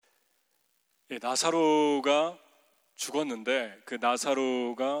나사로가 죽었는데 그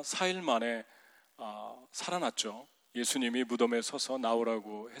나사로가 4일 만에 살아났죠. 예수님이 무덤에 서서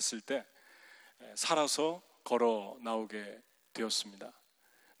나오라고 했을 때 살아서 걸어 나오게 되었습니다.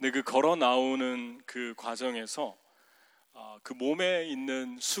 근데 그 걸어 나오는 그 과정에서 그 몸에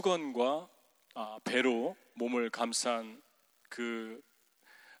있는 수건과 배로 몸을 감싼 그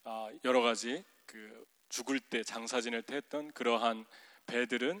여러 가지 그 죽을 때 장사 지낼 때 했던 그러한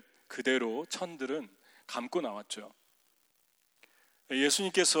배들은 그대로 천들은 감고 나왔죠.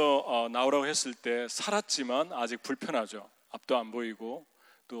 예수님께서 나오라고 했을 때 살았지만 아직 불편하죠. 앞도 안 보이고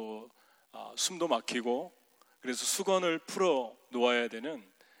또 숨도 막히고, 그래서 수건을 풀어 놓아야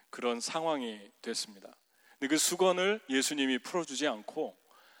되는 그런 상황이 됐습니다. 근데 그 수건을 예수님이 풀어주지 않고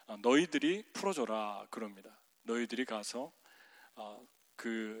너희들이 풀어줘라 그럽니다. 너희들이 가서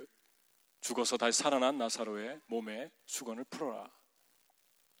그 죽어서 다시 살아난 나사로의 몸에 수건을 풀어라.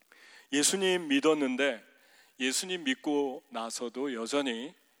 예수님 믿었는데 예수님 믿고 나서도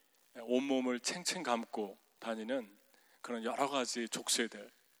여전히 온몸을 챙챙 감고 다니는 그런 여러 가지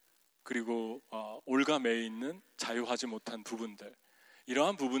족쇄들, 그리고 올가매어 있는 자유하지 못한 부분들,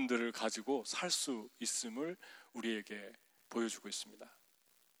 이러한 부분들을 가지고 살 수 있음을 우리에게 보여주고 있습니다.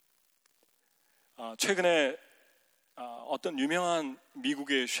 최근에 어떤 유명한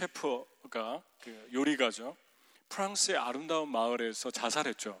미국의 셰프가 그 요리가죠, 프랑스의 아름다운 마을에서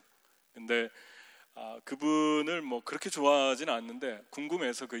자살했죠. 근데 그분을 뭐 그렇게 좋아하지는 않는데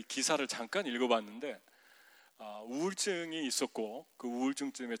궁금해서 그 기사를 잠깐 읽어봤는데 우울증이 있었고 그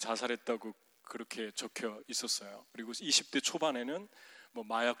우울증 때문에 자살했다고 그렇게 적혀 있었어요. 그리고 20대 초반에는 뭐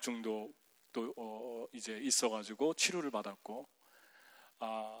마약 중독도 이제 있어가지고 치료를 받았고,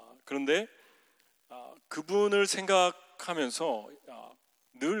 그런데 그분을 생각하면서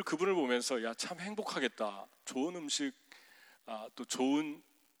늘 그분을 보면서 야, 참 행복하겠다. 좋은 음식, 또 좋은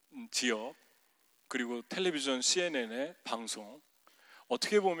지역, 그리고 텔레비전 CNN의 방송,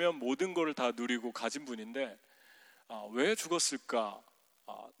 어떻게 보면 모든 걸 다 누리고 가진 분인데 왜 죽었을까?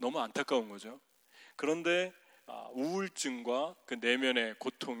 너무 안타까운 거죠. 그런데 우울증과 그 내면의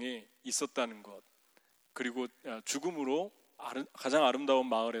고통이 있었다는 것, 그리고 죽음으로 가장 아름다운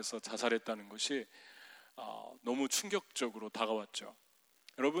마을에서 자살했다는 것이 너무 충격적으로 다가왔죠.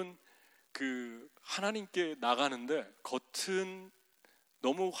 여러분, 그 하나님께 나가는데 겉은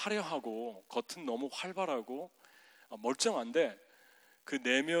너무 화려하고 겉은 너무 활발하고 멀쩡한데 그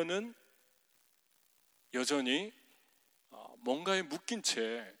내면은 여전히 뭔가에 묶인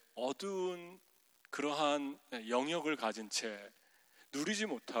채 어두운 그러한 영역을 가진 채 누리지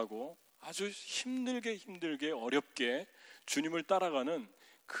못하고 아주 힘들게 어렵게 주님을 따라가는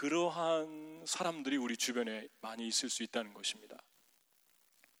그러한 사람들이 우리 주변에 많이 있을 수 있다는 것입니다.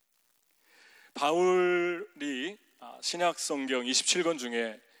 바울이 신약성경 27권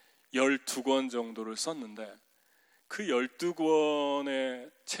중에 12권 정도를 썼는데 그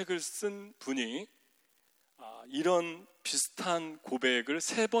 12권의 책을 쓴 분이 이런 비슷한 고백을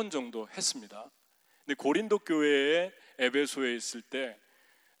 3번 정도 했습니다. 근데 고린도 교회에 에베소에 있을 때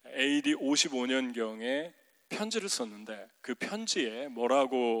AD 55년경에 편지를 썼는데 그 편지에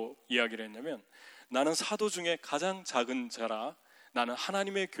뭐라고 이야기를 했냐면, 나는 사도 중에 가장 작은 자라 나는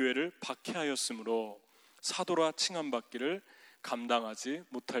하나님의 교회를 박해하였으므로 사도라 칭함받기를 감당하지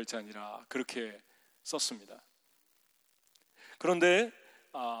못할 자니라, 그렇게 썼습니다. 그런데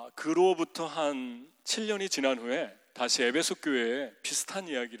그로부터 한 7년이 지난 후에 다시 에베소 교회에 비슷한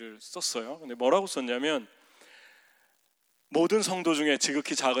이야기를 썼어요. 근데 뭐라고 썼냐면, 모든 성도 중에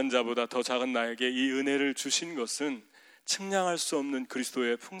지극히 작은 자보다 더 작은 나에게 이 은혜를 주신 것은 측량할 수 없는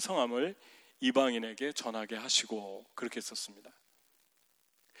그리스도의 풍성함을 이방인에게 전하게 하시고, 그렇게 썼습니다.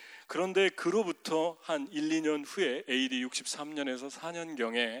 그런데 그로부터 한 1, 2년 후에 AD 63년에서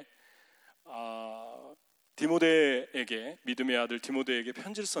 4년경에 디모데에게, 믿음의 아들 디모데에게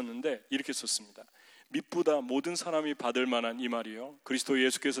편지를 썼는데 이렇게 썼습니다. 밑보다 모든 사람이 받을 만한 이 말이요, 그리스도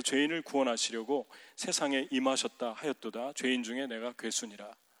예수께서 죄인을 구원하시려고 세상에 임하셨다 하였도다. 죄인 중에 내가 괴순이라.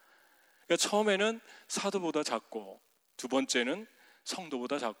 그러니까 처음에는 사도보다 작고, 두 번째는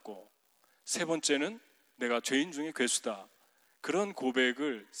성도보다 작고, 세 번째는 내가 죄인 중에 괴수다. 그런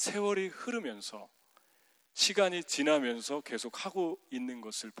고백을 세월이 흐르면서, 시간이 지나면서 계속 하고 있는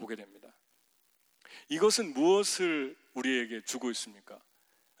것을 보게 됩니다. 이것은 무엇을 우리에게 주고 있습니까?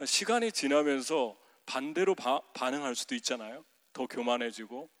 시간이 지나면서 반대로 반응할 수도 있잖아요. 더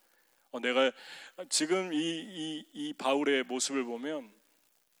교만해지고, 내가 지금 이 바울의 모습을 보면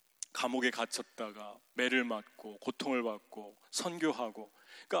감옥에 갇혔다가 매를 맞고 고통을 받고 선교하고,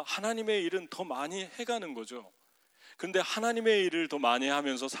 그러니까 하나님의 일은 더 많이 해가는 거죠. 그런데 하나님의 일을 더 많이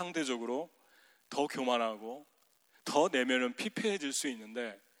하면서 상대적으로 더 교만하고 더 내면은 피폐해질 수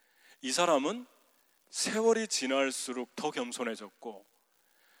있는데, 이 사람은 세월이 지날수록 더 겸손해졌고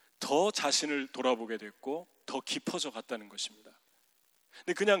더 자신을 돌아보게 됐고 더 깊어져 갔다는 것입니다.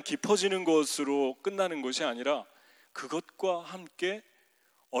 근데 그냥 깊어지는 것으로 끝나는 것이 아니라 그것과 함께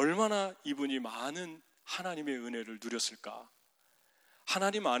얼마나 이분이 많은 하나님의 은혜를 누렸을까.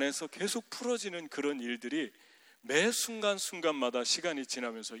 하나님 안에서 계속 풀어지는 그런 일들이 매 순간순간마다 시간이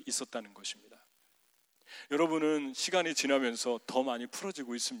지나면서 있었다는 것입니다. 여러분은 시간이 지나면서 더 많이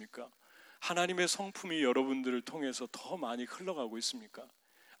풀어지고 있습니까? 하나님의 성품이 여러분들을 통해서 더 많이 흘러가고 있습니까?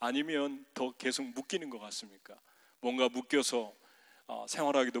 아니면 더 계속 묶이는 것 같습니까? 뭔가 묶여서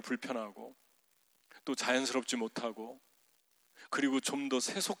생활하기도 불편하고 또 자연스럽지 못하고 그리고 좀 더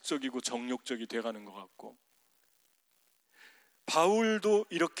세속적이고 정욕적이 돼가는 것 같고. 바울도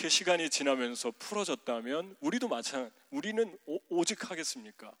이렇게 시간이 지나면서 풀어졌다면 우리도 우리는 오직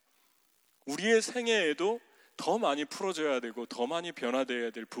하겠습니까? 우리의 생애에도 더 많이 풀어져야 되고 더 많이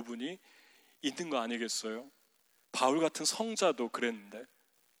변화되어야 될 부분이 있는 거 아니겠어요? 바울 같은 성자도 그랬는데.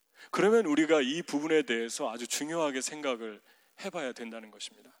 그러면 우리가 이 부분에 대해서 아주 중요하게 생각을 해봐야 된다는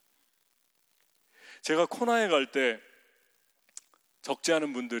것입니다. 제가 코나에 갈 때 적지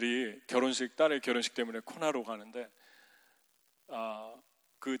않은 분들이 딸의 결혼식 때문에 코나로 가는데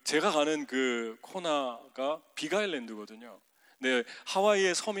제가 가는 그 코나가 빅아일랜드거든요. 네,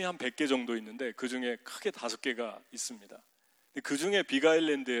 하와이에 섬이 한 100개 정도 있는데 그 중에 크게 5개가 있습니다. 그 중에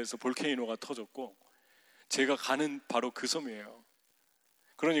빅아일랜드에서 볼케이노가 터졌고 제가 가는 바로 그 섬이에요.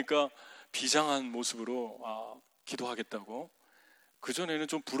 그러니까 비장한 모습으로 기도하겠다고. 그전에는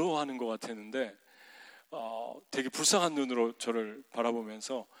좀 부러워하는 것 같았는데 되게 불쌍한 눈으로 저를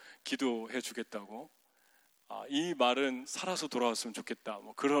바라보면서 기도해 주겠다고. 이 말은 살아서 돌아왔으면 좋겠다,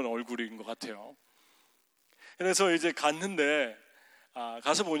 뭐 그런 얼굴인 것 같아요. 그래서 이제 갔는데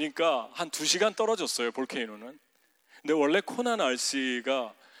가서 보니까 한 2시간 떨어졌어요, 볼케이노는. 근데 원래 코나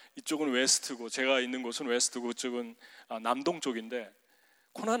날씨가 이쪽은 웨스트고 제가 있는 곳은 웨스트고 그쪽은 남동 쪽인데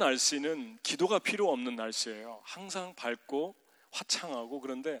코나 날씨는 기도가 필요 없는 날씨예요. 항상 밝고 화창하고.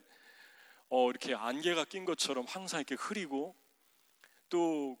 그런데 이렇게 안개가 낀 것처럼 항상 이렇게 흐리고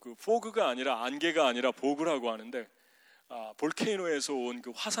또 그 포그가 아니라 안개가 아니라 보그라고 하는데 볼케이노에서 온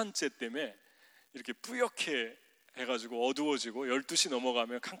그 화산재 때문에 이렇게 뿌옇게 해가지고 어두워지고 12시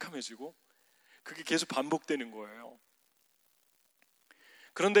넘어가면 캄캄해지고 그게 계속 반복되는 거예요.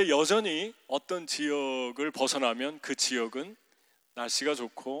 그런데 여전히 어떤 지역을 벗어나면 그 지역은 날씨가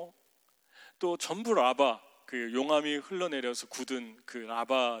좋고 또 전부 라바, 그 용암이 흘러내려서 굳은 그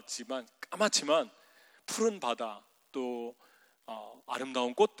라바지만 까맣지만 푸른 바다, 또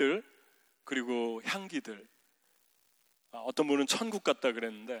아름다운 꽃들, 그리고 향기들. 어떤 분은 천국 같다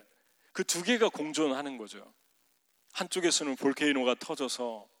그랬는데 그 2개가 공존하는 거죠. 한쪽에서는 볼케이노가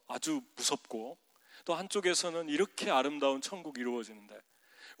터져서 아주 무섭고 또 한쪽에서는 이렇게 아름다운 천국이 이루어지는데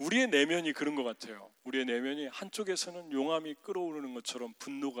우리의 내면이 그런 것 같아요. 우리의 내면이 한쪽에서는 용암이 끓어오르는 것처럼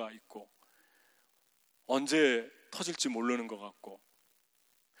분노가 있고 언제 터질지 모르는 것 같고,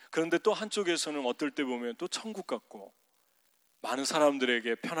 그런데 또 한쪽에서는 어떨 때 보면 또 천국 같고 많은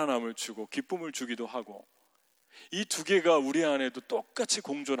사람들에게 편안함을 주고 기쁨을 주기도 하고, 이 2개가 우리 안에도 똑같이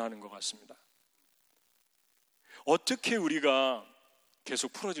공존하는 것 같습니다. 어떻게 우리가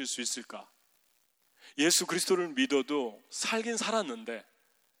계속 풀어질 수 있을까? 예수 그리스도를 믿어도 살긴 살았는데,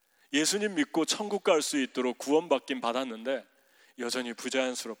 예수님 믿고 천국 갈 수 있도록 구원받긴 받았는데 여전히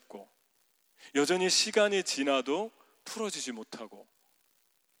부자연스럽고 여전히 시간이 지나도 풀어지지 못하고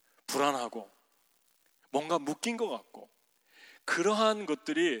불안하고 뭔가 묶인 것 같고, 그러한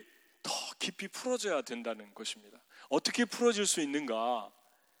것들이 더 깊이 풀어져야 된다는 것입니다. 어떻게 풀어질 수 있는가?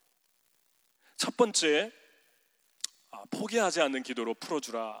 첫 번째, 포기하지 않는 기도로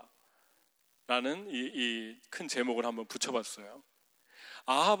풀어주라 라는 이 큰 제목을 한번 붙여봤어요.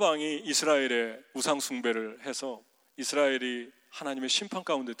 아합 왕이 이스라엘의 우상 숭배를 해서 이스라엘이 하나님의 심판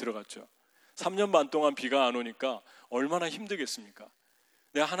가운데 들어갔죠. 3년 반 동안 비가 안 오니까 얼마나 힘들겠습니까?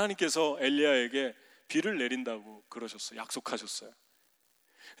 근데 하나님께서 엘리야에게 비를 내린다고 그러셨어요. 약속하셨어요.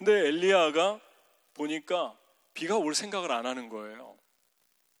 근데 엘리야가 보니까 비가 올 생각을 안 하는 거예요.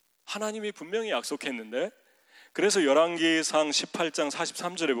 하나님이 분명히 약속했는데, 그래서 열왕기상 18장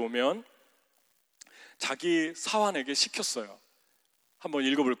 43절에 보면 자기 사환에게 시켰어요. 한번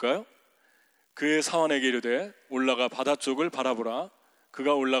읽어볼까요? 그의 사환에게 이르되 올라가 바다 쪽을 바라보라.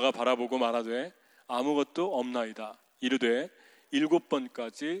 그가 올라가 바라보고 말하되 아무것도 없나이다. 이르되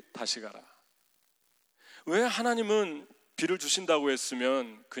 7번까지 다시 가라. 왜 하나님은 비를 주신다고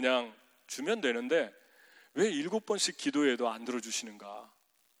했으면 그냥 주면 되는데 왜 7번씩 기도해도 안 들어주시는가?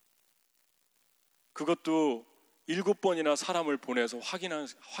 그것도 7번이나 사람을 보내서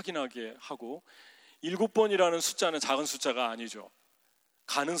확인하게 하고, 7번이라는 숫자는 작은 숫자가 아니죠.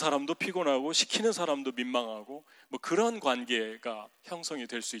 가는 사람도 피곤하고 시키는 사람도 민망하고 뭐 그런 관계가 형성이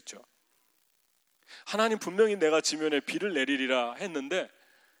될 수 있죠. 하나님 분명히 내가 지면에 비를 내리리라 했는데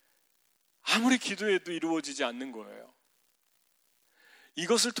아무리 기도해도 이루어지지 않는 거예요.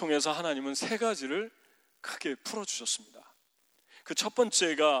 이것을 통해서 하나님은 세 가지를 크게 풀어주셨습니다. 그 첫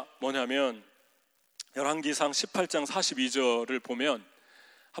번째가 뭐냐면 열왕기상 18장 42절을 보면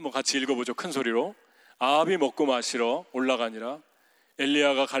한번 같이 읽어보죠. 큰 소리로. 아합이 먹고 마시러 올라가니라.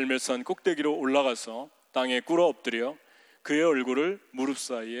 엘리야가 갈멜산 꼭대기로 올라가서 땅에 꿇어 엎드려 그의 얼굴을 무릎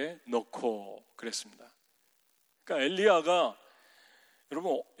사이에 넣고 그랬습니다. 그러니까 엘리야가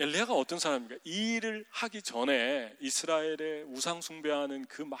어떤 사람입니까? 이 일을 하기 전에 이스라엘의 우상 숭배하는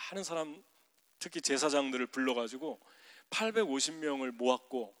그 많은 사람, 특히 제사장들을 불러가지고 850명을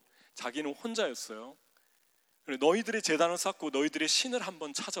모았고 자기는 혼자였어요. 너희들의 제단을 쌓고 너희들의 신을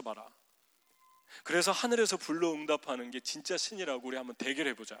한번 찾아봐라. 그래서 하늘에서 불러 응답하는 게 진짜 신이라고 우리 한번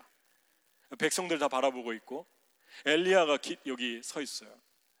대결해보자. 백성들 다 바라보고 있고 엘리야가 여기 서 있어요.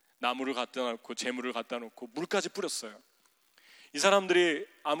 나무를 갖다 놓고 재물을 갖다 놓고 물까지 뿌렸어요. 이 사람들이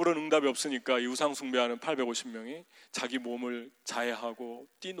아무런 응답이 없으니까 이 우상 숭배하는 850명이 자기 몸을 자해하고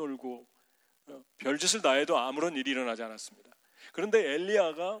뛰놀고 별짓을 다 해도 아무런 일이 일어나지 않았습니다. 그런데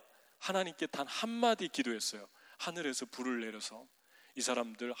엘리야가 하나님께 단 한마디 기도했어요. 하늘에서 불을 내려서 이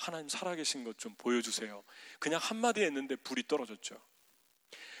사람들 하나님 살아계신 것 좀 보여주세요. 그냥 한마디 했는데 불이 떨어졌죠.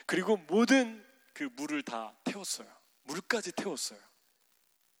 그리고 모든 그 물을 다 태웠어요. 물까지 태웠어요.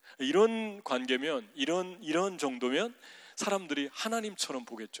 이런 관계면 이런 정도면 사람들이 하나님처럼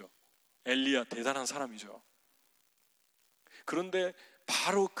보겠죠. 엘리야 대단한 사람이죠. 그런데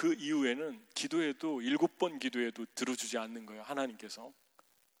바로 그 이후에는 기도해도 7번 기도해도 들어주지 않는 거예요. 하나님께서.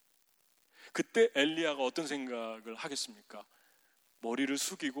 그때 엘리야가 어떤 생각을 하겠습니까? 머리를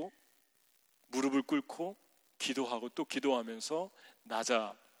숙이고 무릎을 꿇고 기도하고 또 기도하면서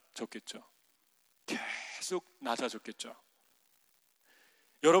낮아졌겠죠. 계속 낮아졌겠죠.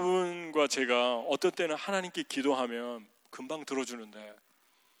 여러분과 제가 어떤 때는 하나님께 기도하면 금방 들어주는데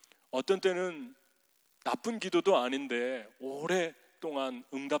어떤 때는 나쁜 기도도 아닌데 오랫동안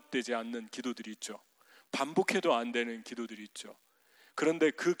응답되지 않는 기도들이 있죠. 반복해도 안 되는 기도들이 있죠.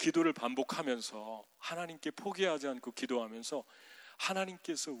 그런데 그 기도를 반복하면서 하나님께 포기하지 않고 기도하면서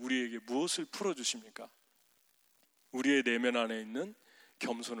하나님께서 우리에게 무엇을 풀어주십니까? 우리의 내면 안에 있는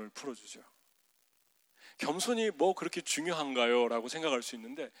겸손을 풀어주죠. 겸손이 뭐 그렇게 중요한가요? 라고 생각할 수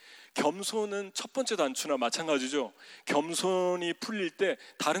있는데 겸손은 첫 번째 단추나 마찬가지죠. 겸손이 풀릴 때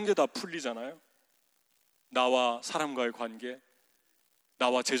다른 게 다 풀리잖아요. 나와 사람과의 관계,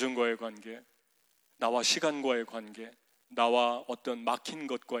 나와 재정과의 관계, 나와 시간과의 관계, 나와 어떤 막힌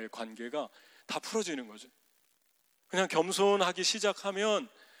것과의 관계가 다 풀어지는 거죠. 그냥 겸손하기 시작하면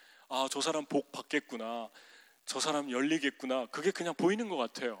아, 저 사람 복 받겠구나, 저 사람 열리겠구나, 그게 그냥 보이는 것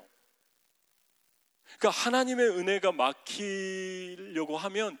같아요. 그러니까 하나님의 은혜가 막히려고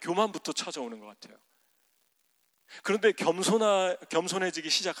하면 교만부터 찾아오는 것 같아요. 그런데 겸손해지기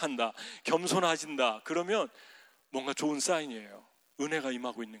시작한다, 겸손해진다, 그러면 뭔가 좋은 사인이에요. 은혜가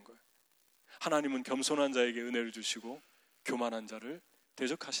임하고 있는 거예요. 하나님은 겸손한 자에게 은혜를 주시고 교만한 자를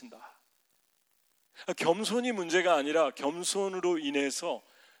대적하신다. 겸손이 문제가 아니라 겸손으로 인해서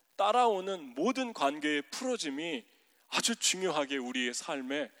따라오는 모든 관계의 풀어짐이 아주 중요하게 우리의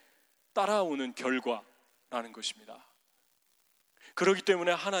삶에 따라오는 결과라는 것입니다. 그렇기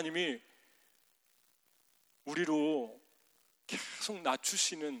때문에 하나님이 우리로 계속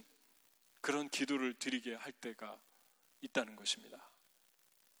낮추시는 그런 기도를 드리게 할 때가 있다는 것입니다.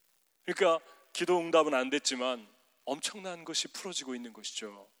 그러니까 기도 응답은 안 됐지만 엄청난 것이 풀어지고 있는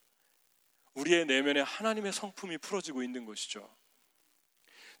것이죠. 우리의 내면에 하나님의 성품이 풀어지고 있는 것이죠.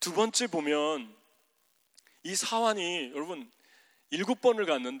 두 번째 보면 이 사환이 여러분 7번을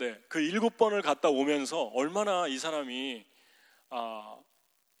갔는데 그 7번을 갔다 오면서 얼마나 이 사람이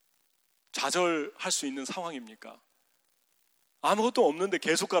좌절할 수 있는 상황입니까? 아무것도 없는데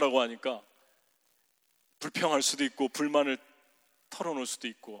계속 가라고 하니까 불평할 수도 있고 불만을 털어놓을 수도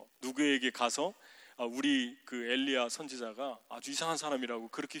있고 누구에게 가서 우리 그 엘리야 선지자가 아주 이상한 사람이라고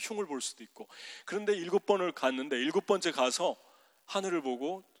그렇게 흉을 볼 수도 있고. 그런데 7번을 갔는데 7번째 가서 하늘을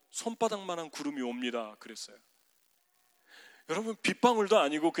보고 손바닥만한 구름이 옵니다 그랬어요. 여러분 빗방울도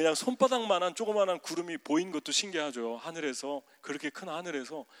아니고 그냥 손바닥만한 조그만한 구름이 보인 것도 신기하죠. 하늘에서 그렇게 큰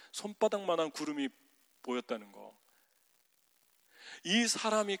하늘에서 손바닥만한 구름이 보였다는 거. 이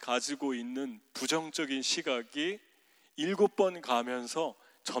사람이 가지고 있는 부정적인 시각이 7번 가면서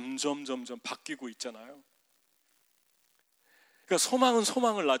점점 바뀌고 있잖아요. 그러니까 소망은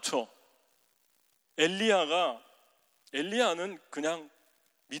소망을 낮춰. 엘리야는 그냥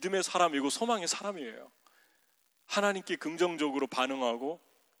믿음의 사람이고 소망의 사람이에요. 하나님께 긍정적으로 반응하고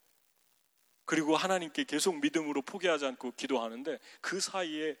그리고 하나님께 계속 믿음으로 포기하지 않고 기도하는데 그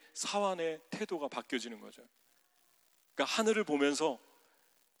사이에 사환의 태도가 바뀌어지는 거죠. 그러니까 하늘을 보면서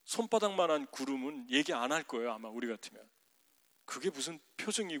손바닥만한 구름은 얘기 안 할 거예요. 아마 우리 같으면. 그게 무슨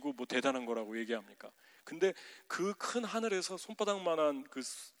표징이고 뭐 대단한 거라고 얘기합니까? 근데 그 큰 하늘에서 손바닥만한 그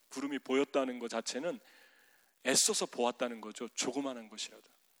구름이 보였다는 것 자체는 애써서 보았다는 거죠. 조그만한 것이라도.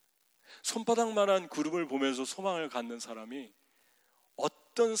 손바닥만한 구름을 보면서 소망을 갖는 사람이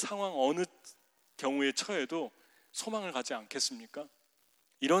어떤 상황 어느 경우에 처해도 소망을 갖지 않겠습니까?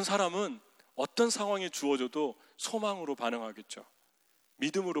 이런 사람은 어떤 상황이 주어져도 소망으로 반응하겠죠.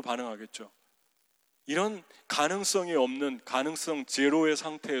 믿음으로 반응하겠죠. 이런 가능성이 없는 가능성 제로의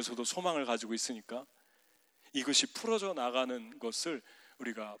상태에서도 소망을 가지고 있으니까 이것이 풀어져 나가는 것을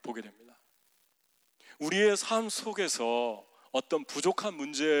우리가 보게 됩니다. 우리의 삶 속에서 어떤 부족한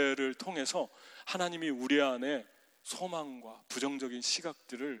문제를 통해서 하나님이 우리 안에 소망과 부정적인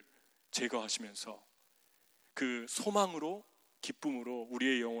시각들을 제거하시면서 그 소망으로 기쁨으로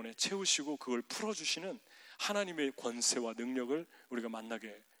우리의 영혼에 채우시고 그걸 풀어주시는 하나님의 권세와 능력을 우리가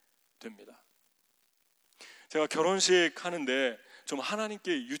만나게 됩니다. 제가 결혼식 하는데 좀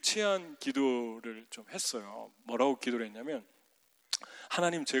하나님께 유치한 기도를 좀 했어요. 뭐라고 기도를 했냐면,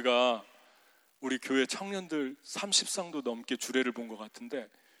 하나님, 제가 우리 교회 청년들 30쌍도 넘게 주례를 본 것 같은데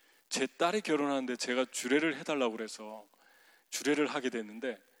제 딸이 결혼하는데 제가 주례를 해달라고 그래서 주례를 하게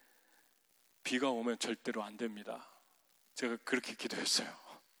됐는데 비가 오면 절대로 안 됩니다. 제가 그렇게 기도했어요.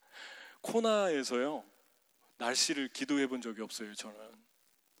 코나에서요 날씨를 기도해 본 적이 없어요. 저는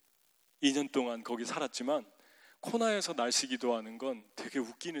 2년 동안 거기 살았지만 코나에서 날씨 기도하는 건 되게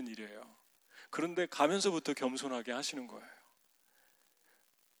웃기는 일이에요. 그런데 가면서부터 겸손하게 하시는 거예요.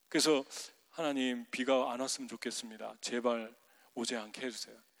 그래서 하나님, 비가 안 왔으면 좋겠습니다. 제발 오지 않게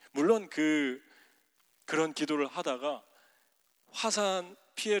해주세요. 물론 그런 기도를 하다가 화산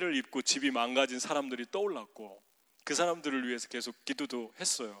피해를 입고 집이 망가진 사람들이 떠올랐고 그 사람들을 위해서 계속 기도도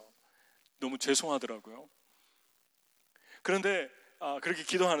했어요. 너무 죄송하더라고요. 그런데 그렇게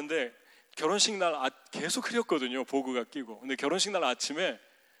기도하는데 결혼식 날 계속 흐렸거든요. 보그가 끼고. 근데 결혼식 날 아침에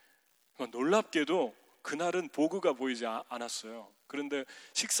놀랍게도 그날은 보그가 보이지 않았어요. 그런데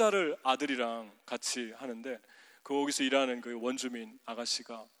식사를 아들이랑 같이 하는데 거기서 일하는 그 원주민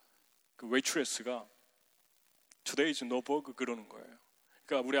아가씨가, 그 웨이트레스가 Today is no bug 그러는 거예요.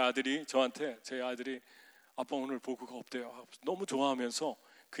 그러니까 우리 아들이 저한테, 제 아들이 아빠 오늘 보그가 없대요. 너무 좋아하면서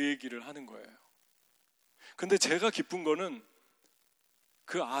그 얘기를 하는 거예요. 근데 제가 기쁜 거는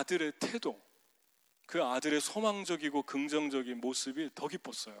그 아들의 태도, 그 아들의 소망적이고 긍정적인 모습이 더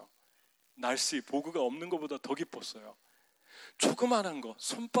기뻤어요. 날씨, 보그가 없는 것보다 더 기뻤어요. 조그만한 거,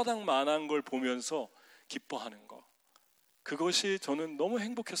 손바닥만한 걸 보면서 기뻐하는 거, 그것이 저는 너무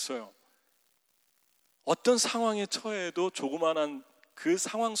행복했어요. 어떤 상황에 처해도 조그만한 그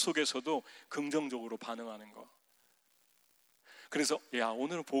상황 속에서도 긍정적으로 반응하는 거. 그래서 야,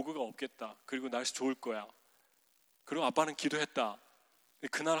 오늘은 보그가 없겠다. 그리고 날씨 좋을 거야. 그리고 아빠는 기도했다.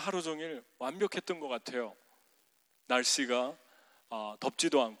 그날 하루 종일 완벽했던 것 같아요. 날씨가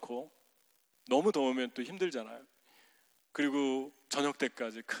덥지도 않고 너무 더우면 또 힘들잖아요. 그리고 저녁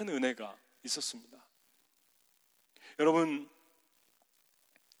때까지 큰 은혜가 있었습니다. 여러분,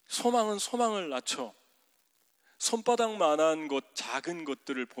 소망은 소망을 낳죠. 손바닥만한 것, 작은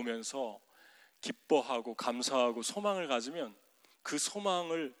것들을 보면서 기뻐하고 감사하고 소망을 가지면 그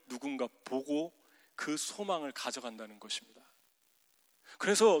소망을 누군가 보고 그 소망을 가져간다는 것입니다.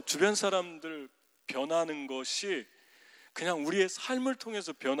 그래서 주변 사람들 변하는 것이 그냥 우리의 삶을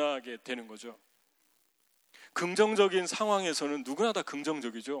통해서 변하게 되는 거죠. 긍정적인 상황에서는 누구나 다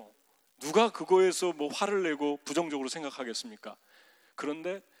긍정적이죠. 누가 그거에서 뭐 화를 내고 부정적으로 생각하겠습니까?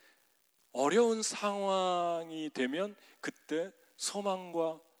 그런데 어려운 상황이 되면 그때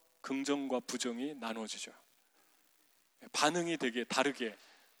소망과 긍정과 부정이 나누어지죠. 반응이 되게 다르게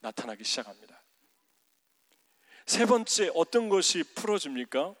나타나기 시작합니다. 세 번째, 어떤 것이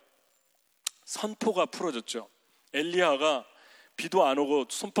풀어집니까? 선포가 풀어졌죠. 엘리야가 비도 안 오고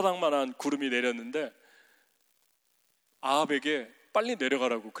손바닥만한 구름이 내렸는데 아합에게 빨리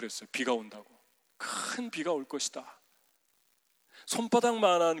내려가라고 그랬어요. 비가 온다고. 큰 비가 올 것이다.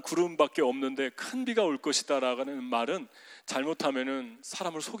 손바닥만한 구름밖에 없는데 큰 비가 올 것이다 라는 말은 잘못하면은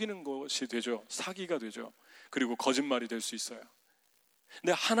사람을 속이는 것이 되죠. 사기가 되죠. 그리고 거짓말이 될 수 있어요.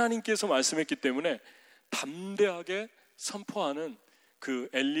 근데 하나님께서 말씀했기 때문에 담대하게 선포하는 그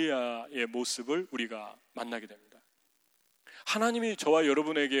엘리야의 모습을 우리가 만나게 됩니다. 하나님이 저와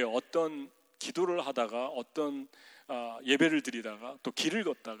여러분에게 어떤 기도를 하다가 어떤 예배를 드리다가 또 길을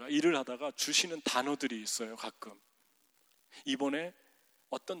걷다가 일을 하다가 주시는 단어들이 있어요. 가끔 이번에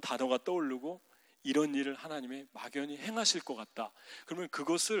어떤 단어가 떠오르고 이런 일을 하나님이 막연히 행하실 것 같다. 그러면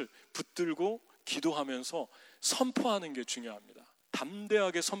그것을 붙들고 기도하면서 선포하는 게 중요합니다.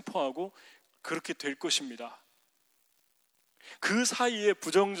 담대하게 선포하고 그렇게 될 것입니다. 그 사이에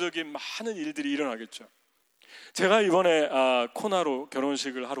부정적인 많은 일들이 일어나겠죠. 제가 이번에 코나로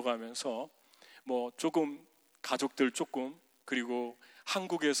결혼식을 하러 가면서 뭐 조금 가족들 조금, 그리고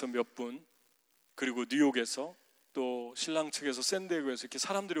한국에서 몇 분, 그리고 뉴욕에서 또 신랑 측에서 샌디에고에서 이렇게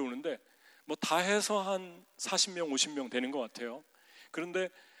사람들이 오는데 뭐 다 해서 한 40명, 50명 되는 것 같아요. 그런데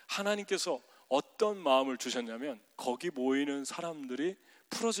하나님께서 어떤 마음을 주셨냐면 거기 모이는 사람들이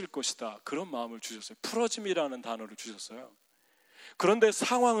풀어질 것이다, 그런 마음을 주셨어요. 풀어짐이라는 단어를 주셨어요. 그런데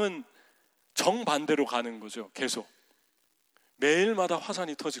상황은 정반대로 가는 거죠. 계속 매일마다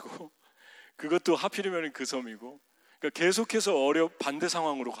화산이 터지고 그것도 하필이면 그 섬이고, 그러니까 계속해서 반대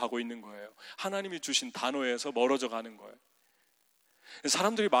상황으로 가고 있는 거예요. 하나님이 주신 단어에서 멀어져 가는 거예요.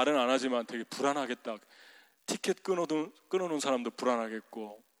 사람들이 말은 안 하지만 되게 불안하겠다. 티켓 끊어놓은 사람도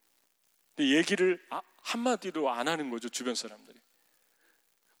불안하겠고, 근데 얘기를 한마디도 안 하는 거죠, 주변 사람들이.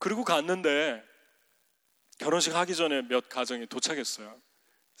 그리고 갔는데 결혼식 하기 전에 몇 가정이 도착했어요.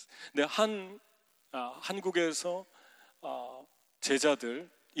 근데 한국에서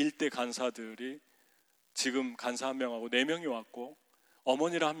제자들, 일대 간사들이 지금 간사 1명하고 4명이 왔고,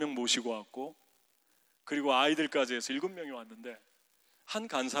 어머니를 1명 모시고 왔고, 그리고 아이들까지 해서 7명이 왔는데, 한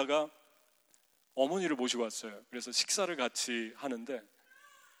간사가 어머니를 모시고 왔어요. 그래서 식사를 같이 하는데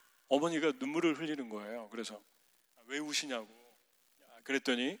어머니가 눈물을 흘리는 거예요. 그래서 왜 우시냐고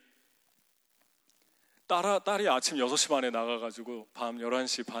그랬더니 딸이 아침 6시 반에 나가가지고 밤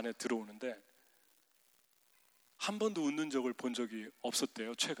 11시 반에 들어오는데 한 번도 웃는 적을 본 적이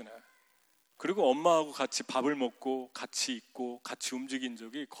없었대요, 최근에. 그리고 엄마하고 같이 밥을 먹고 같이 있고 같이 움직인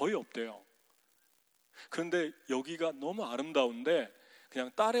적이 거의 없대요. 그런데 여기가 너무 아름다운데 그냥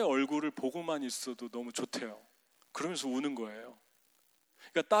딸의 얼굴을 보고만 있어도 너무 좋대요. 그러면서 우는 거예요.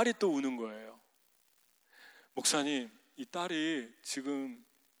 그러니까 딸이 또 우는 거예요. 목사님, 이 딸이 지금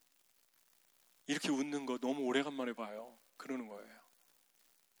이렇게 웃는 거 너무 오래간만에 봐요. 그러는 거예요.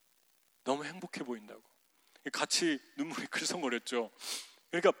 너무 행복해 보인다고. 같이 눈물이 글썽거렸죠.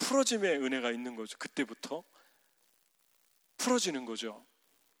 그러니까 풀어짐의 은혜가 있는 거죠. 그때부터 풀어지는 거죠.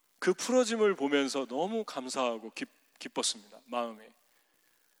 그 풀어짐을 보면서 너무 감사하고 기뻤습니다, 마음이.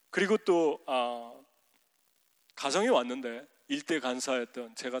 그리고 또 가정에 왔는데 일대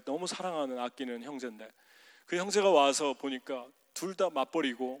간사였던 제가 너무 사랑하는 아끼는 형제인데, 그 형제가 와서 보니까 둘 다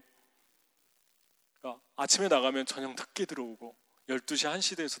맞벌이고, 아침에 나가면 저녁 늦게 들어오고 12시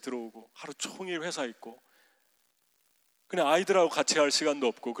 1시 돼서 들어오고 하루 종일 회사 있고, 그냥 아이들하고 같이 할 시간도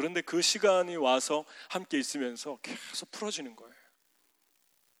없고, 그런데 그 시간이 와서 함께 있으면서 계속 풀어지는 거예요.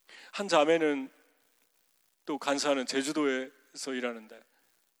 한 자매는 또 간사는 제주도에서 일하는데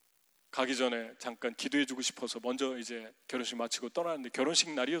가기 전에 잠깐 기도해주고 싶어서 먼저 이제 결혼식 마치고 떠나는데, 결혼식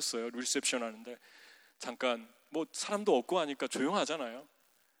날이었어요. 리셉션 하는데 잠깐 뭐 사람도 없고 하니까 조용하잖아요.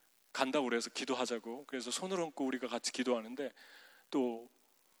 간다고 그래서 기도하자고, 그래서 손을 얹고 우리가 같이 기도하는데 또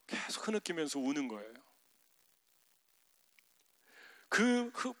계속 흐느끼면서 우는 거예요.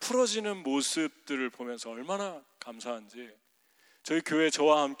 그 풀어지는 모습들을 보면서 얼마나 감사한지. 저희 교회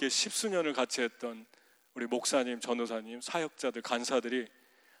저와 함께 10수년을 같이 했던 우리 목사님, 전도사님, 사역자들, 간사들이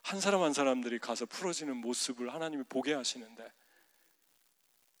한 사람 한 사람들이 가서 풀어지는 모습을 하나님이 보게 하시는데,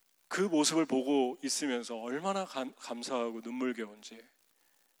 그 모습을 보고 있으면서 얼마나 감사하고 눈물겨운지.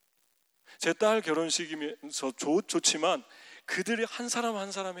 제 딸 결혼식이면서 좋지만 그들이 한 사람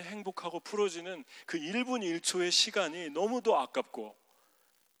한 사람이 행복하고 풀어지는 그 1분 1초의 시간이 너무도 아깝고,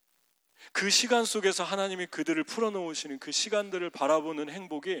 그 시간 속에서 하나님이 그들을 풀어놓으시는 그 시간들을 바라보는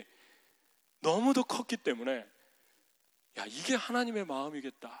행복이 너무도 컸기 때문에, 야, 이게 하나님의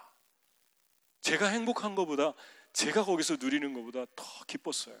마음이겠다. 제가 행복한 것보다, 제가 거기서 누리는 것보다 더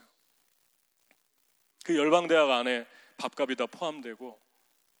기뻤어요. 그 열방대학 안에 밥값이 다 포함되고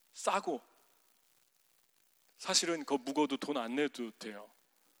싸고, 사실은 그거 묵어도 돈 안 내도 돼요.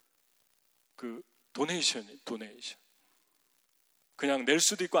 그 도네이션. 그냥 낼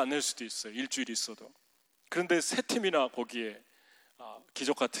수도 있고 안 낼 수도 있어요. 일주일 있어도. 그런데 3팀이나 거기에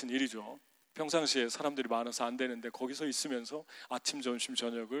기적 같은 일이죠. 평상시에 사람들이 많아서 안 되는데 거기서 있으면서 아침, 점심,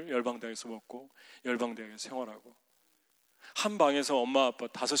 저녁을 열방대학에서 먹고 열방대학에서 생활하고, 한 방에서 엄마 아빠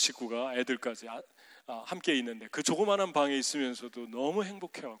 5 식구가 애들까지 함께 있는데 그 조그마한 방에 있으면서도 너무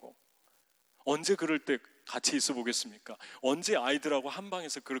행복해하고, 언제 그럴 때 같이 있어 보겠습니까? 언제 아이들하고 한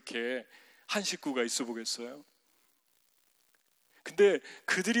방에서 그렇게 한 식구가 있어 보겠어요? 근데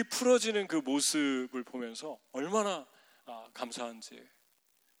그들이 풀어지는 그 모습을 보면서 얼마나 감사한지.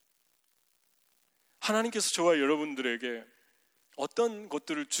 하나님께서 저와 여러분들에게 어떤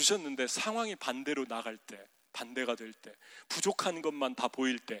것들을 주셨는데 상황이 반대로 나갈 때, 반대가 될 때, 부족한 것만 다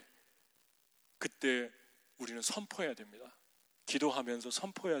보일 때, 그때 우리는 선포해야 됩니다. 기도하면서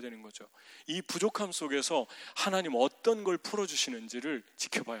선포해야 되는 거죠. 이 부족함 속에서 하나님 어떤 걸 풀어주시는지를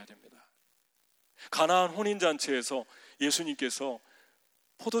지켜봐야 됩니다. 가나안 혼인잔치에서 예수님께서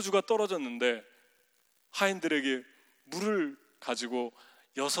포도주가 떨어졌는데 하인들에게 물을 가지고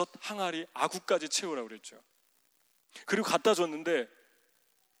 6 항아리 아구까지 채우라고 그랬죠. 그리고 갖다 줬는데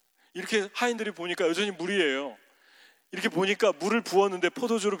이렇게 하인들이 보니까 여전히 물이에요. 이렇게 보니까 물을 부었는데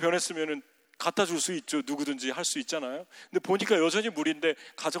포도주로 변했으면 갖다 줄 수 있죠. 누구든지 할 수 있잖아요. 근데 보니까 여전히 물인데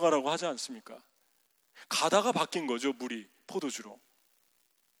가져가라고 하지 않습니까? 가다가 바뀐 거죠. 물이 포도주로.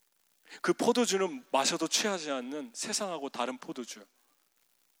 그 포도주는 마셔도 취하지 않는 세상하고 다른 포도주.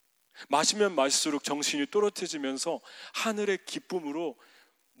 마시면 마실수록 정신이 또렷해지면서 하늘의 기쁨으로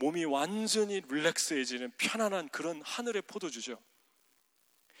몸이 완전히 릴렉스해지는 편안한 그런 하늘의 포도주죠.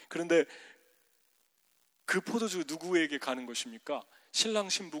 그런데 그 포도주 누구에게 가는 것입니까? 신랑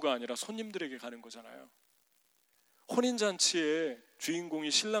신부가 아니라 손님들에게 가는 거잖아요. 혼인잔치의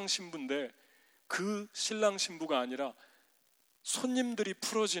주인공이 신랑 신부인데 그 신랑 신부가 아니라 손님들이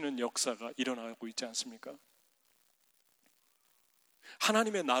풀어지는 역사가 일어나고 있지 않습니까?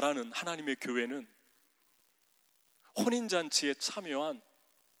 하나님의 나라는, 하나님의 교회는 혼인잔치에 참여한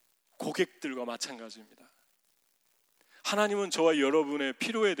고객들과 마찬가지입니다. 하나님은 저와 여러분의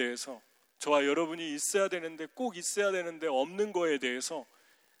필요에 대해서, 저와 여러분이 있어야 되는데 꼭 있어야 되는데 없는 거에 대해서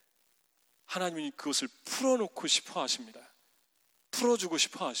하나님이 그것을 풀어놓고 싶어 하십니다. 풀어주고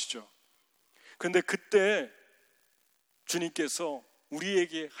싶어 하시죠. 그런데 그때 주님께서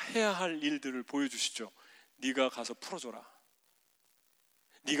우리에게 해야 할 일들을 보여주시죠. 네가 가서 풀어줘라.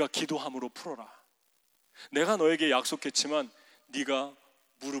 네가 기도함으로 풀어라. 내가 너에게 약속했지만 네가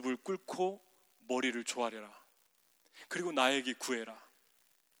무릎을 꿇고 머리를 조아려라. 그리고 나에게 구해라.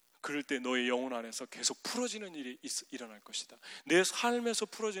 그럴 때 너의 영혼 안에서 계속 풀어지는 일이 일어날 것이다. 내 삶에서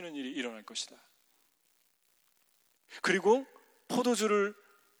풀어지는 일이 일어날 것이다. 그리고 포도주를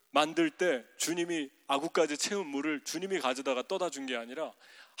만들 때 주님이 아구까지 채운 물을 주님이 가져다가 떠다 준 게 아니라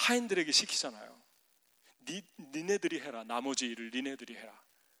하인들에게 시키잖아요. 니네들이 해라. 나머지 일을 니네들이 해라.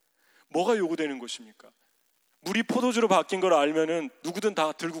 뭐가 요구되는 것입니까? 물이 포도주로 바뀐 걸 알면은 누구든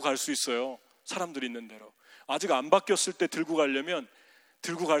다 들고 갈 수 있어요. 사람들이 있는 대로. 아직 안 바뀌었을 때 들고 가려면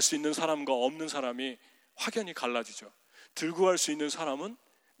들고 갈 수 있는 사람과 없는 사람이 확연히 갈라지죠. 들고 갈 수 있는 사람은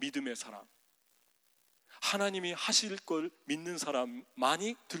믿음의 사람. 하나님이 하실 걸 믿는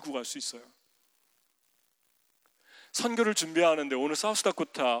사람만이 들고 갈 수 있어요. 선교를 준비하는데 오늘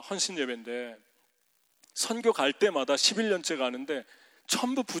사우스다코타 헌신 예배인데 선교 갈 때마다 11년째 가는데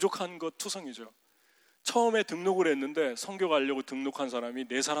전부 부족한 것 투성이죠. 처음에 등록을 했는데 선교 가려고 등록한 사람이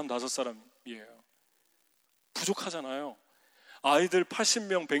 4사람, 5사람이에요. 부족하잖아요. 아이들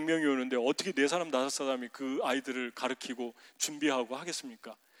 80명, 100명이 오는데 어떻게 4사람, 5사람이 그 아이들을 가르치고 준비하고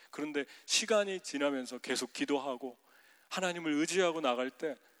하겠습니까? 그런데 시간이 지나면서 계속 기도하고 하나님을 의지하고 나갈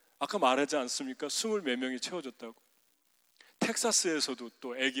때 아까 말하지 않습니까? 20몇 명이 채워졌다고. 텍사스에서도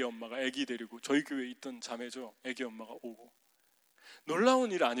또 애기 엄마가 애기 데리고 저희 교회에 있던 자매죠. 애기 엄마가 오고.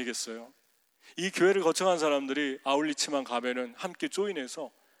 놀라운 일 아니겠어요? 이 교회를 거쳐간 사람들이 아울리치만 가면은 함께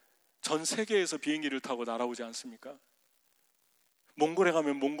조인해서 전 세계에서 비행기를 타고 날아오지 않습니까? 몽골에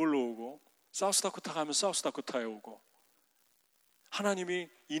가면 몽골로 오고 사우스다코타 가면 사우스다코타에 오고 하나님이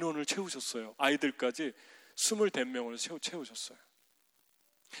인원을 채우셨어요. 아이들까지 25명을 채우셨어요.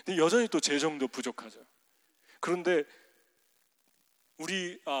 근데 여전히 또 재정도 부족하죠. 그런데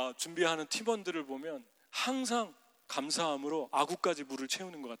우리 준비하는 팀원들을 보면 항상 감사함으로 아구까지 물을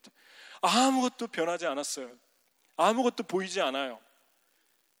채우는 것 같아요. 아무것도 변하지 않았어요. 아무것도 보이지 않아요.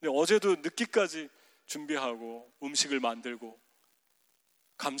 근데 어제도 늦게까지 준비하고 음식을 만들고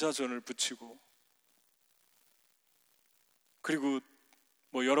감자전을 부치고 그리고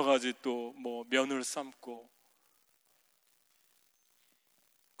뭐 여러 가지 또 뭐 면을 삶고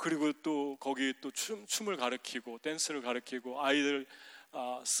그리고 또 거기 또 춤을 가르치고 댄스를 가르치고 아이들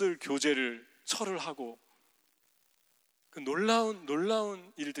쓸 교재를 철을 하고 그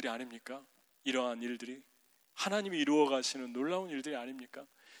놀라운 일들이 아닙니까? 이러한 일들이 하나님이 이루어 가시는 놀라운 일들이 아닙니까?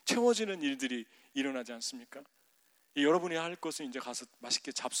 채워지는 일들이 일어나지 않습니까? 여러분이 할 것은 이제 가서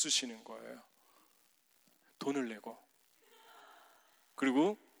맛있게 잡수시는 거예요. 돈을 내고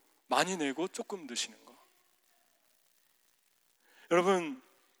그리고 많이 내고 조금 드시는 거. 여러분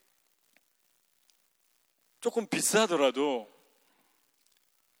조금 비싸더라도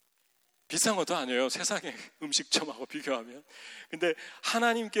비싼 것도 아니에요. 세상의 음식점하고 비교하면. 근데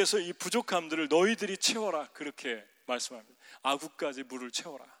하나님께서 이 부족함들을 너희들이 채워라 그렇게 말씀합니다. 아구까지 물을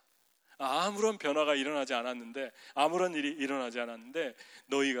채워라. 아무런 변화가 일어나지 않았는데, 아무런 일이 일어나지 않았는데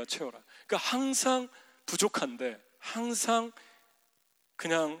너희가 채워라. 그러니까 항상 부족한데, 항상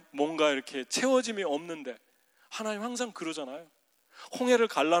그냥 뭔가 이렇게 채워짐이 없는데, 하나님 항상 그러잖아요. 홍해를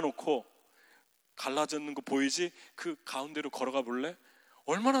갈라놓고 갈라졌는 거 보이지? 그 가운데로 걸어가 볼래?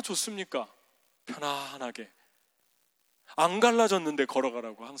 얼마나 좋습니까? 편안하게. 안 갈라졌는데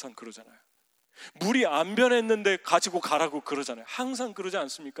걸어가라고 항상 그러잖아요. 물이 안 변했는데 가지고 가라고 그러잖아요. 항상 그러지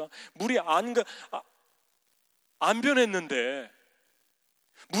않습니까? 물이 안 변했는데,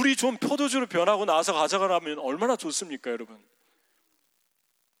 물이 좀 포도주로 변하고 나서 가져가라면 얼마나 좋습니까, 여러분?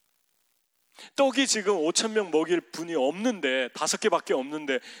 떡이 지금 5,000명 먹일 분이 없는데, 5개밖에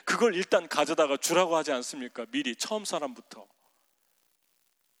없는데 그걸 일단 가져다가 주라고 하지 않습니까? 미리 처음 사람부터.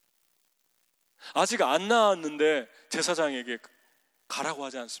 아직 안 나왔는데 제사장에게 가라고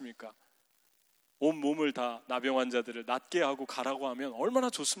하지 않습니까? 온 몸을 다 나병 환자들을 낫게 하고 가라고 하면 얼마나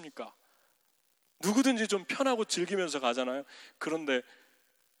좋습니까? 누구든지 좀 편하고 즐기면서 가잖아요. 그런데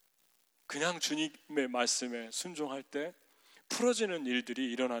그냥 주님의 말씀에 순종할 때 풀어지는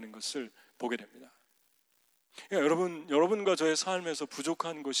일들이 일어나는 것을 보게 됩니다. 그러니까 여러분과 저의 삶에서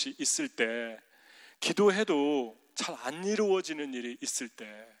부족한 것이 있을 때, 기도해도 잘 안 이루어지는 일이 있을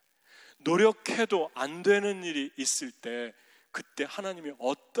때, 노력해도 안 되는 일이 있을 때, 그때 하나님이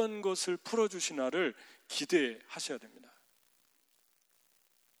어떤 것을 풀어주시나를 기대하셔야 됩니다.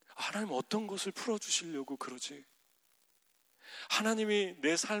 하나님 어떤 것을 풀어주시려고 그러지? 하나님이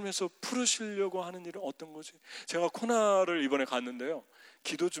내 삶에서 풀으시려고 하는 일은 어떤 거지? 제가 코나를 이번에 갔는데요,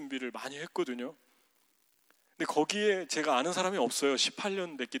 기도 준비를 많이 했거든요. 근데 거기에 제가 아는 사람이 없어요.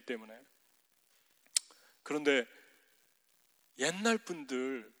 18년 됐기 때문에. 그런데 옛날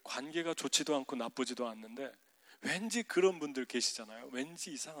분들, 관계가 좋지도 않고 나쁘지도 않는데 왠지 그런 분들 계시잖아요.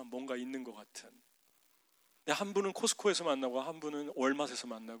 왠지 이상한 뭔가 있는 것 같은. 근데 한 분은 코스코에서 만나고, 한 분은 월마트에서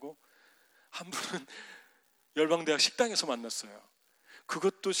만나고, 한 분은 열방대학 식당에서 만났어요.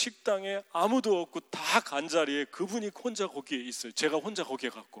 그것도 식당에 아무도 없고 다 간자리에 그분이 혼자 거기에 있어요. 제가 혼자 거기에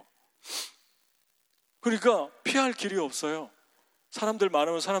갔고. 그러니까 피할 길이 없어요. 사람들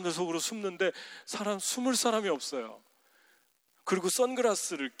많으면 사람들 속으로 숨는데 숨을 사람이 없어요. 그리고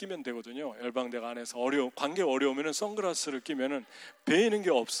선글라스를 끼면 되거든요. 열방대학 안에서 관계 어려우면 선글라스를 끼면 베이는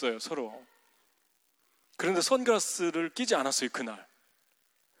게 없어요, 서로. 그런데 선글라스를 끼지 않았어요, 그날.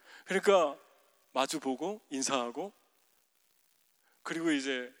 그러니까 마주보고 인사하고, 그리고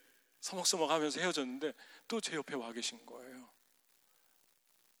이제 서먹서먹 하면서 헤어졌는데 또 제 옆에 와 계신 거예요.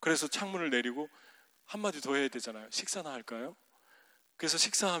 그래서 창문을 내리고 한마디 더 해야 되잖아요. 식사나 할까요? 그래서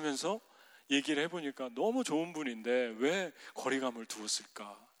식사하면서 얘기를 해보니까 너무 좋은 분인데 왜 거리감을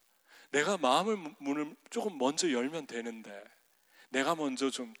두었을까? 내가 문을 조금 먼저 열면 되는데, 내가 먼저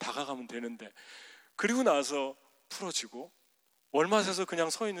좀 다가가면 되는데. 그리고 나서 풀어지고, 월마트에서 그냥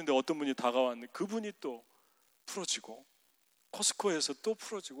서 있는데 어떤 분이 다가왔는데 그분이 또 풀어지고, 코스코에서 또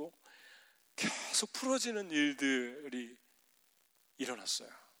풀어지고, 계속 풀어지는 일들이 일어났어요.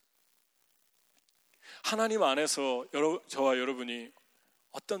 하나님 안에서 저와 여러분이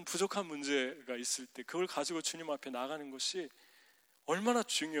어떤 부족한 문제가 있을 때 그걸 가지고 주님 앞에 나가는 것이 얼마나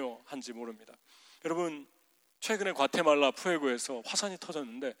중요한지 모릅니다. 여러분, 최근에 과테말라 푸에고에서 화산이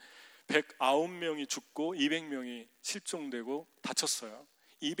터졌는데 109명이 죽고 200명이 실종되고 다쳤어요.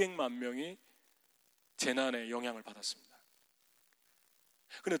 200만 명이 재난의 영향을 받았습니다.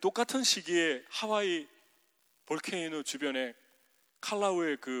 그런데 똑같은 시기에 하와이 볼케이노 주변에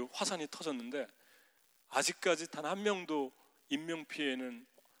칼라우에 그 화산이 터졌는데 아직까지 단 한 명도 인명피해는,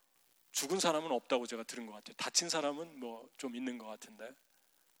 죽은 사람은 없다고 제가 들은 것 같아요. 다친 사람은 뭐 좀 있는 것 같은데,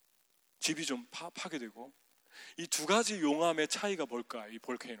 집이 좀 파괴되고. 이 두 가지 용암의 차이가 뭘까? 이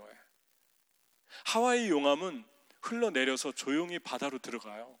볼케이노에. 하와이 용암은 흘러내려서 조용히 바다로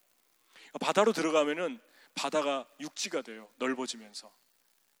들어가요. 바다로 들어가면은 바다가 육지가 돼요. 넓어지면서.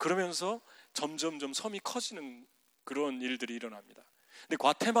 그러면서 점점점 섬이 커지는 그런 일들이 일어납니다. 근데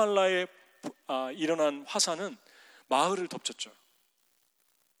과테말라에 일어난 화산은 마을을 덮쳤죠.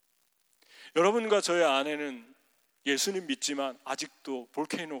 여러분과 저의 안에는 예수님 믿지만 아직도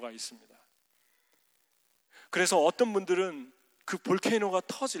볼케이노가 있습니다. 그래서 어떤 분들은 그 볼케이노가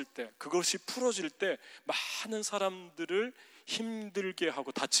터질 때, 그것이 풀어질 때 많은 사람들을 힘들게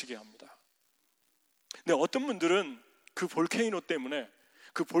하고 다치게 합니다. 근데 어떤 분들은 그 볼케이노 때문에,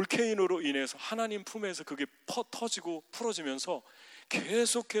 그 볼케이노로 인해서 하나님 품에서 그게 터지고 풀어지면서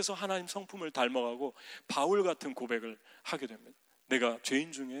계속해서 하나님 성품을 닮아가고 바울 같은 고백을 하게 됩니다. 내가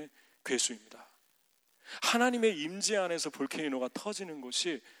죄인 중에 괴수입니다. 하나님의 임재 안에서 볼케이노가 터지는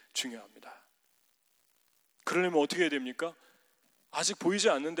것이 중요합니다. 그러려면 어떻게 해야 됩니까? 아직 보이지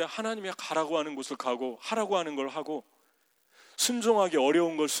않는데 하나님이 가라고 하는 곳을 가고, 하라고 하는 걸 하고, 순종하기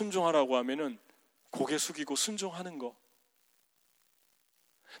어려운 걸 순종하라고 하면은 고개 숙이고 순종하는 거.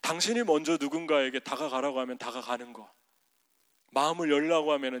 당신이 먼저 누군가에게 다가가라고 하면 다가가는 거. 마음을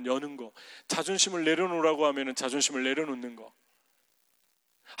열라고 하면은 여는 거. 자존심을 내려놓으라고 하면은 자존심을 내려놓는 거.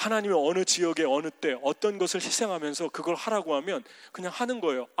 하나님이 어느 지역에 어느 때 어떤 것을 희생하면서 그걸 하라고 하면 그냥 하는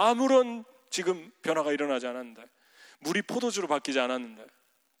거예요. 아무런 지금 변화가 일어나지 않았는데, 물이 포도주로 바뀌지 않았는데.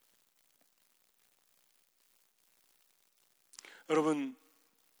 여러분,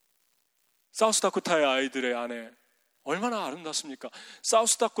 사우스다코타의 아이들의 아내 얼마나 아름답습니까?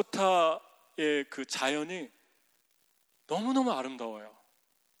 사우스다코타의 그 자연이 너무너무 아름다워요.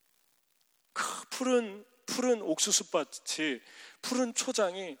 그 푸른 옥수수밭이, 푸른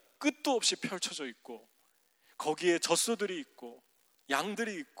초장이 끝도 없이 펼쳐져 있고, 거기에 젖소들이 있고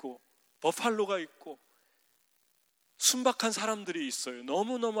양들이 있고 버팔로가 있고 순박한 사람들이 있어요.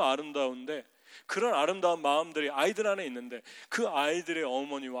 너무너무 아름다운데, 그런 아름다운 마음들이 아이들 안에 있는데, 그 아이들의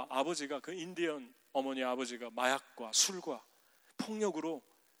어머니와 아버지가, 그 인디언 어머니 아버지가 마약과 술과 폭력으로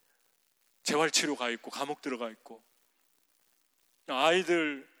재활치료 가 있고 감옥 들어가 있고,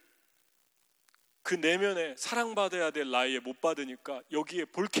 아이들 그 내면에 사랑받아야 될 나이에 못 받으니까 여기에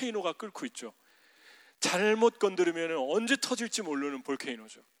볼케이노가 끓고 있죠. 잘못 건드리면 언제 터질지 모르는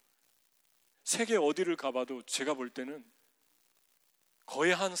볼케이노죠. 세계 어디를 가봐도 제가 볼 때는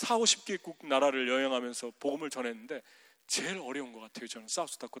거의 한 40-50개국 나라를 여행하면서 복음을 전했는데 제일 어려운 것 같아요. 저는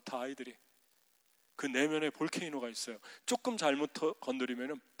사우스다코타 아이들이. 그 내면에 볼케이노가 있어요. 조금 잘못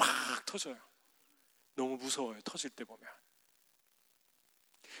건드리면 팍 터져요. 너무 무서워요, 터질 때 보면.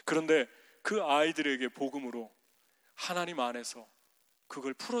 그런데 그 아이들에게 복음으로 하나님 안에서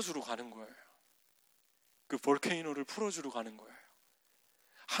그걸 풀어주러 가는 거예요. 그 볼케이노를 풀어주러 가는 거예요.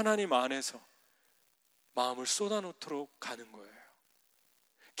 하나님 안에서 마음을 쏟아놓도록 가는 거예요.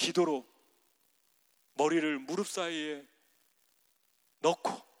 기도로 머리를 무릎 사이에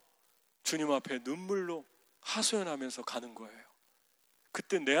넣고 주님 앞에 눈물로 하소연하면서 가는 거예요.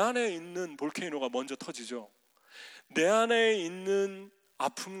 그때 내 안에 있는 볼케이노가 먼저 터지죠. 내 안에 있는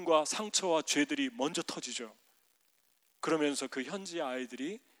아픔과 상처와 죄들이 먼저 터지죠. 그러면서 그 현지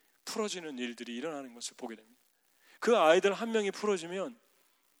아이들이 풀어지는 일들이 일어나는 것을 보게 됩니다. 그 아이들 한 명이 풀어지면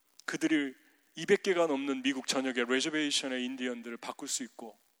그들이 200개가 넘는 미국 전역의 레저베이션의 인디언들을 바꿀 수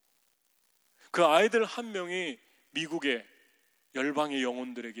있고, 그 아이들 한 명이 미국의 열방의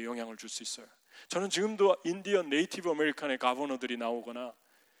영혼들에게 영향을 줄 수 있어요. 저는 지금도 인디언 네이티브 아메리칸의 가버너들이 나오거나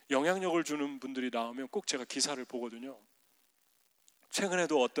영향력을 주는 분들이 나오면 꼭 제가 기사를 보거든요.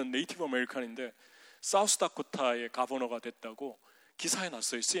 최근에도 어떤 네이티브 아메리칸인데 사우스다코타의 가버너가 됐다고 기사에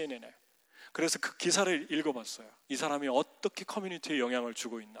났어요, CNN에. 그래서 그 기사를 읽어봤어요. 이 사람이 어떻게 커뮤니티에 영향을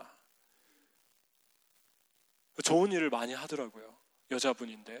주고 있나. 좋은 일을 많이 하더라고요.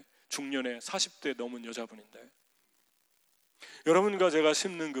 여자분인데, 중년에 40대 넘은 여자분인데. 여러분과 제가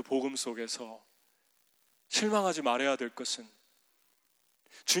심는 그 복음 속에서 실망하지 말아야 될 것은,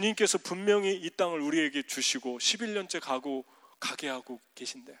 주님께서 분명히 이 땅을 우리에게 주시고 11년째 가게 하고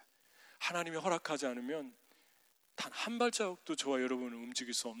계신데, 하나님이 허락하지 않으면 단 한 발자국도 저와 여러분을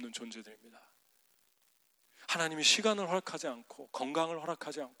움직일 수 없는 존재들입니다. 하나님이 시간을 허락하지 않고, 건강을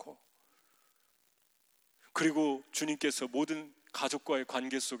허락하지 않고, 그리고 주님께서 모든 가족과의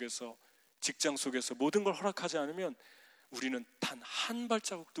관계 속에서, 직장 속에서 모든 걸 허락하지 않으면 우리는 단 한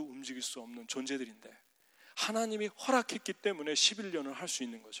발자국도 움직일 수 없는 존재들인데, 하나님이 허락했기 때문에 11년을 할 수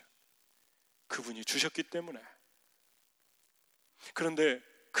있는 거죠. 그분이 주셨기 때문에. 그런데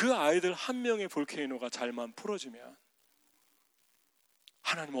그 아이들 한 명의 볼케이노가 잘만 풀어지면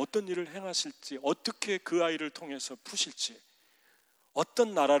하나님 어떤 일을 행하실지, 어떻게 그 아이를 통해서 푸실지,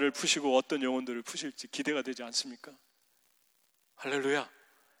 어떤 나라를 푸시고 어떤 영혼들을 푸실지 기대가 되지 않습니까? 할렐루야!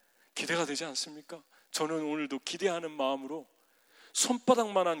 기대가 되지 않습니까? 저는 오늘도 기대하는 마음으로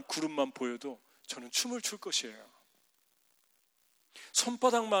손바닥만한 구름만 보여도 저는 춤을 출 것이에요.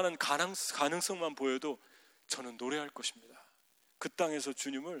 손바닥만한 가능성만 보여도 저는 노래할 것입니다. 그 땅에서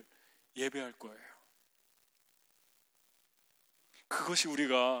주님을 예배할 거예요. 그것이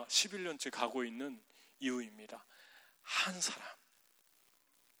우리가 11년째 가고 있는 이유입니다. 한 사람,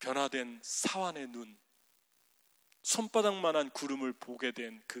 변화된 사환의 눈, 손바닥만한 구름을 보게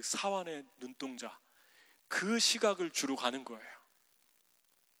된 그 사환의 눈동자, 그 시각을 주로 가는 거예요.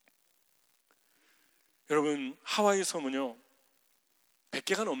 여러분, 하와이 섬은요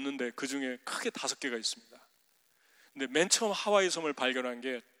 100개가 넘는데 그 중에 크게 5개가 있습니다. 근데 맨 처음 하와이 섬을 발견한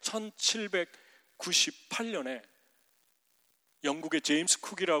게 1798년에 영국의 제임스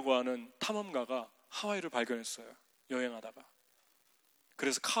쿡이라고 하는 탐험가가 하와이를 발견했어요. 여행하다가.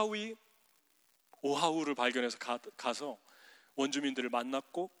 그래서 카우이, 오하우를 발견해서 가서 원주민들을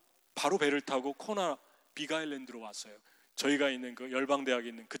만났고 바로 배를 타고 코나 빅아일랜드로 왔어요. 저희가 있는 그 열방대학이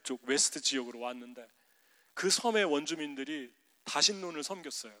있는 그쪽 웨스트 지역으로 왔는데 그 섬의 원주민들이 다신론을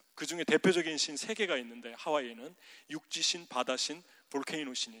섬겼어요. 그 중에 대표적인 신 3개가 있는데 하와이에는 육지신, 바다신,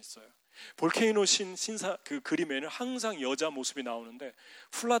 볼케이노 신이 있어요. 볼케이노 신사 그 그림에는 항상 여자 모습이 나오는데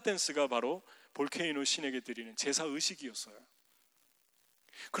플라댄스가 바로 볼케이노 신에게 드리는 제사 의식이었어요.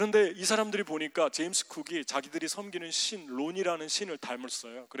 그런데 이 사람들이 보니까 제임스 쿡이 자기들이 섬기는 신 론이라는 신을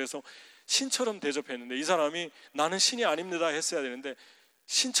닮았어요. 그래서 신처럼 대접했는데 이 사람이 나는 신이 아닙니다 했어야 되는데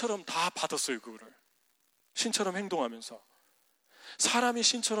신처럼 다 받았어요. 그거를 신처럼 행동하면서. 사람이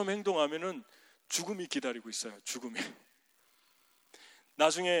신처럼 행동하면은 죽음이 기다리고 있어요. 죽음이.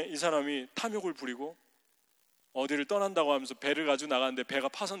 나중에 이 사람이 탐욕을 부리고 어디를 떠난다고 하면서 배를 가지고 나가는데 배가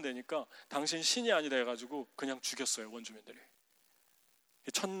파손되니까 당신 신이 아니다 해가지고 그냥 죽였어요. 원주민들이.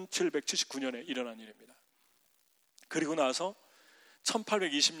 1779년에 일어난 일입니다. 그리고 나서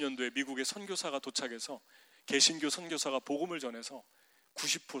 1820년도에 미국의 선교사가 도착해서 개신교 선교사가 복음을 전해서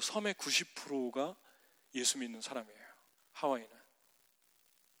 90%, 섬의 90%가 예수 믿는 사람이에요. 하와이는.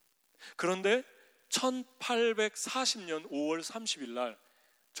 그런데 1840년 5월 30일 날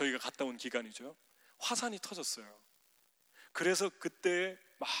저희가 갔다 온 기간이죠. 화산이 터졌어요. 그래서 그때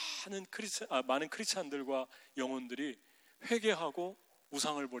많은 크리스찬들과 영혼들이 회개하고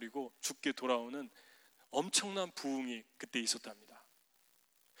우상을 버리고 죽게 돌아오는 엄청난 부흥이 그때 있었답니다.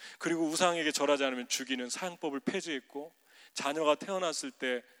 그리고 우상에게 절하지 않으면 죽이는 사형법을 폐지했고 자녀가 태어났을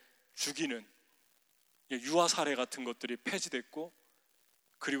때 죽이는 유아 살해 같은 것들이 폐지됐고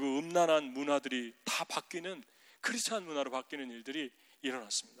그리고 음란한 문화들이 다 바뀌는 크리스찬 문화로 바뀌는 일들이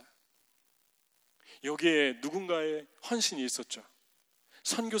일어났습니다. 여기에 누군가의 헌신이 있었죠.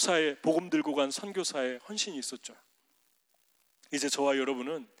 선교사의 복음 들고 간 선교사의 헌신이 있었죠. 이제 저와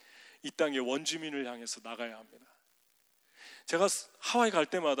여러분은 이 땅의 원주민을 향해서 나가야 합니다. 제가 하와이 갈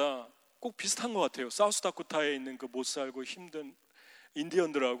때마다 꼭 비슷한 것 같아요. 사우스다코타에 있는 그 못 살고 힘든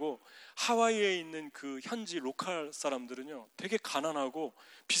인디언들하고 하와이에 있는 그 현지 로컬 사람들은요 되게 가난하고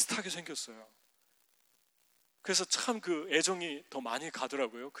비슷하게 생겼어요. 그래서 참 그 애정이 더 많이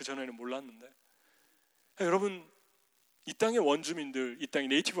가더라고요. 그전에는 몰랐는데. 여러분, 이 땅의 원주민들, 이 땅의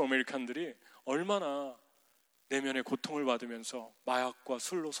네이티브 아메리칸들이 얼마나 내면의 고통을 받으면서 마약과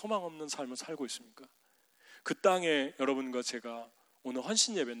술로 소망 없는 삶을 살고 있습니까? 그 땅에 여러분과 제가 오늘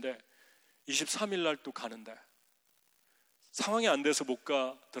헌신 예배인데 23일 날 또 가는데 상황이 안 돼서 못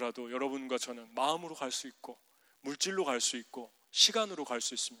가더라도 여러분과 저는 마음으로 갈 수 있고 물질로 갈 수 있고 시간으로 갈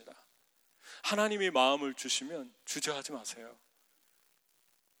수 있습니다. 하나님이 마음을 주시면 주저하지 마세요.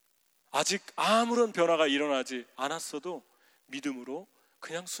 아직 아무런 변화가 일어나지 않았어도 믿음으로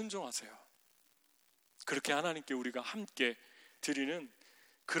그냥 순종하세요. 그렇게 하나님께 우리가 함께 드리는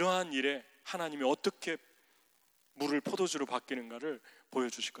그러한 일에 하나님이 어떻게 물을 포도주로 바뀌는가를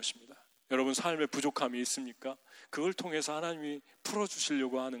보여주실 것입니다. 여러분 삶에 부족함이 있습니까? 그걸 통해서 하나님이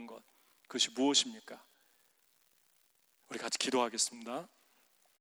풀어주시려고 하는 것, 그것이 무엇입니까? 우리 같이 기도하겠습니다.